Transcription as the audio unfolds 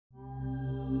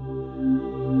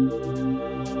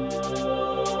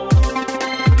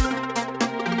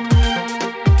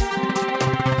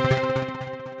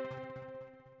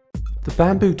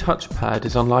Bamboo touchpad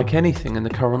is unlike anything in the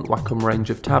current Wacom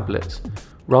range of tablets.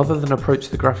 Rather than approach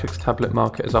the graphics tablet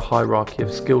market as a hierarchy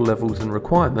of skill levels and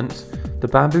requirements, the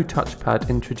Bamboo touchpad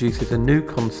introduces a new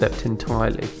concept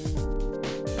entirely.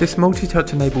 This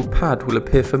multi-touch enabled pad will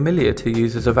appear familiar to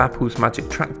users of Apple's Magic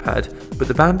Trackpad, but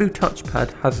the Bamboo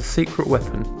touchpad has a secret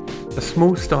weapon. A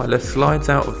small stylus slides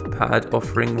out of the pad,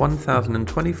 offering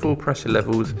 1024 pressure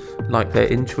levels like their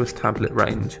Intuos tablet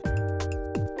range.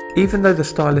 Even though the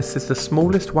stylus is the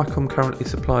smallest Wacom currently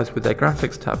supplies with their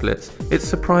graphics tablets, it's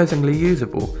surprisingly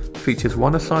usable, features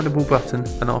one assignable button,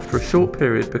 and after a short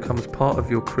period becomes part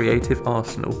of your creative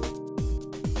arsenal.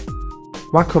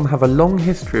 Wacom have a long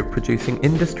history of producing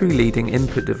industry-leading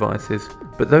input devices,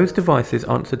 but those devices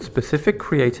answered specific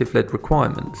creative-led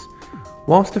requirements.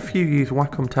 Whilst a few use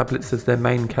Wacom tablets as their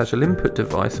main casual input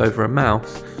device over a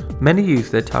mouse, many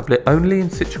use their tablet only in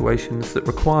situations that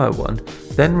require one,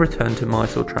 then return to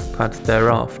mice or trackpads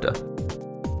thereafter.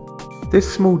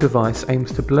 This small device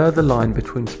aims to blur the line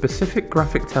between specific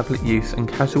graphic tablet use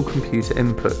and casual computer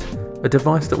input, a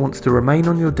device that wants to remain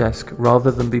on your desk rather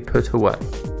than be put away.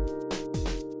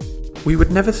 We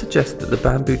would never suggest that the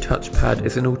Bamboo touchpad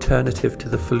is an alternative to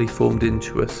the fully formed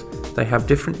Intuos. They have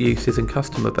different uses and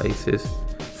customer bases.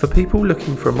 For people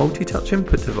looking for a multi-touch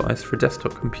input device for a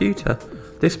desktop computer,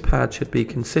 this pad should be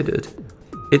considered.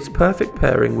 Its perfect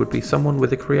pairing would be someone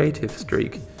with a creative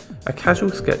streak, a casual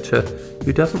sketcher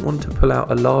who doesn't want to pull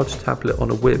out a large tablet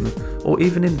on a whim or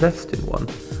even invest in one.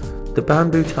 The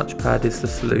Bamboo touchpad is the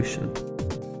solution.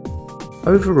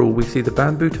 Overall, we see the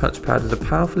Bamboo touchpad as a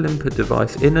powerful input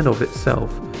device in and of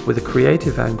itself, with a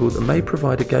creative angle that may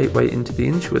provide a gateway into the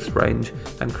Intuos range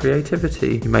and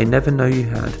creativity you may never know you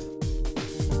had.